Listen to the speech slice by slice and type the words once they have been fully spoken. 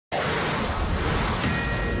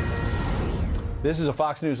This is a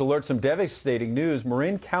Fox News alert. Some devastating news.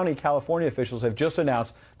 Marin County, California officials have just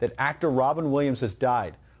announced that actor Robin Williams has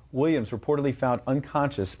died. Williams reportedly found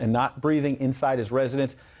unconscious and not breathing inside his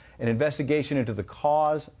residence. An investigation into the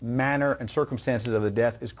cause, manner, and circumstances of the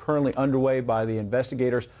death is currently underway by the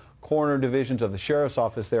investigators, coroner divisions of the sheriff's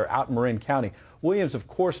office there out in Marin County. Williams, of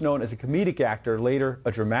course, known as a comedic actor, later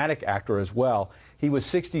a dramatic actor as well. He was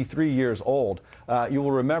 63 years old. You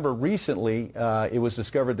will remember recently it was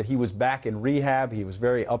discovered that he was back in rehab. He was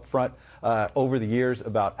very upfront over the years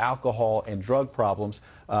about alcohol and drug problems.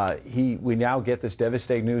 We now get this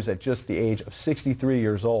devastating news at just the age of 63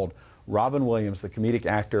 years old. Robin Williams, the comedic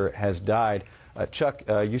actor, has died. Chuck,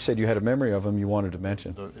 you said you had a memory of him you wanted to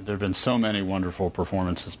mention. There have been so many wonderful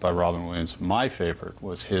performances by Robin Williams. My favorite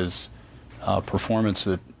was his performance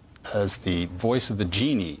as the voice of the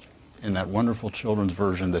genie in that wonderful children's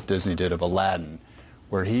version that Disney did of Aladdin,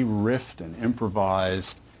 where he riffed and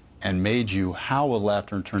improvised and made you howl with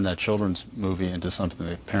laughter and turned that children's movie into something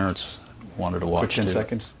that parents wanted to watch. Quick 10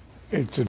 seconds. It's a